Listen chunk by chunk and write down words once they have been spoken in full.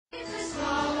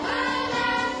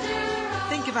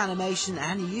of animation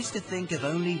and you used to think of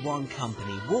only one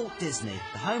company, Walt Disney,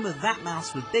 the home of that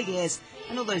mouse with big ears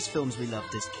and all those films we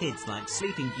loved as kids like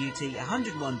Sleeping Beauty,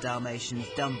 101 Dalmatians,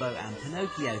 Dumbo and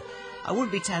Pinocchio. I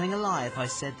wouldn't be telling a lie if I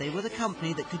said they were the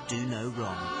company that could do no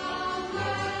wrong.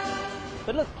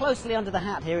 But look closely under the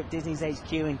hat here at Disney's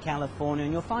HQ in California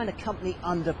and you'll find a company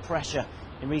under pressure.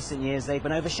 In recent years they've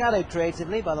been overshadowed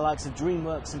creatively by the likes of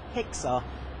Dreamworks and Pixar.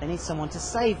 They need someone to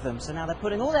save them, so now they're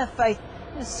putting all their faith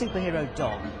in a superhero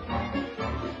dog.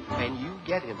 When you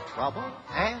get in trouble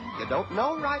and you don't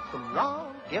know right from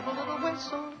wrong, give a little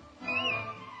whistle,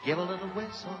 give a little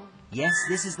whistle. Yes,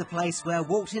 this is the place where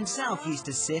Walt himself used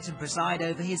to sit and preside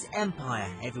over his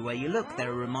empire. Everywhere you look, there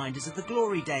are reminders of the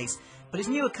glory days. But his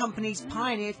newer companies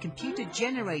pioneered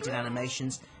computer-generated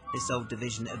animations. This old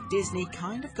division of Disney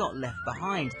kind of got left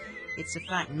behind. It's a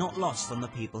fact not lost on the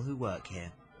people who work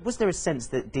here. Was there a sense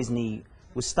that Disney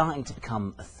was starting to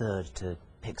become a third to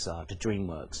Pixar, to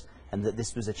Dreamworks, and that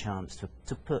this was a chance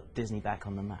to put Disney back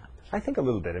on the map? I think a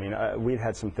little bit. I mean, we'd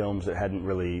had some films that hadn't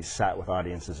really sat with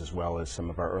audiences as well as some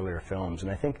of our earlier films,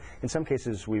 and I think in some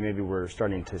cases we maybe were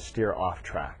starting to steer off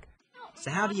track. So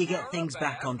how do you get things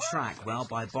back on track? Well,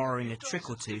 by borrowing a trick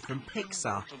or two from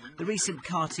Pixar, the recent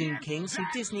cartoon kings who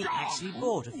Disney actually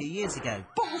bought a few years ago.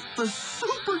 Bolt the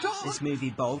super dog! This movie,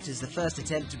 Bolt, is the first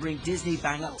attempt to bring Disney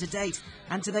bang up to date.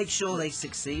 And to make sure they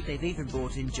succeed, they've even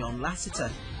brought in John Lasseter,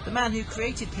 the man who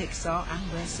created Pixar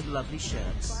and wears some lovely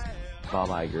shirts. Bob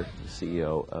Iger, the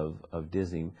CEO of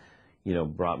Disney,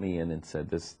 brought me in and said,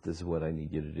 this is what I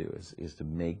need you to do, is to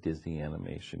make Disney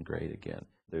animation great again.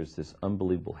 There's this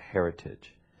unbelievable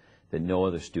heritage that no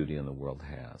other studio in the world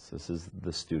has. This is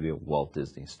the studio Walt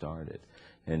Disney started.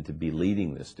 And to be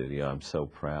leading this studio, I'm so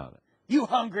proud. You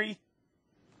hungry?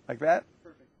 Like that?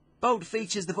 Bolt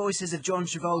features the voices of John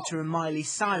Travolta and Miley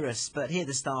Cyrus, but here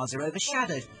the stars are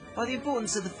overshadowed by the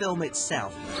importance of the film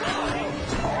itself.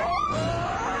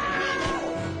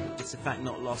 It's a fact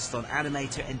not lost on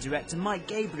animator and director Mike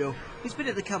Gabriel, who's been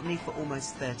at the company for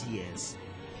almost 30 years.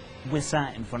 We're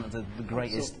sat in front of the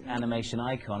greatest animation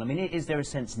icon. I mean, is there a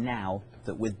sense now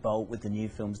that with Bolt, with the new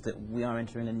films, that we are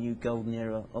entering a new golden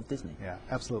era of Disney? Yeah,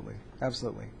 absolutely.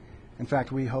 Absolutely. In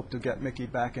fact, we hope to get Mickey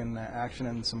back in action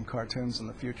in some cartoons in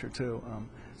the future, too.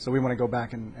 So we want to go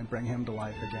back and bring him to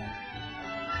life again.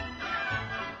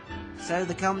 So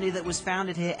the company that was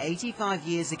founded here 85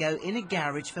 years ago in a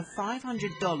garage for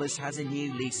 $500 has a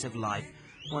new lease of life.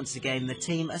 Once again, the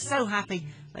team are so happy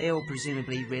they all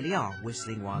presumably really are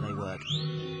whistling while they work.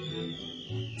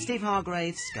 Steve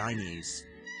Hargrave, Sky News.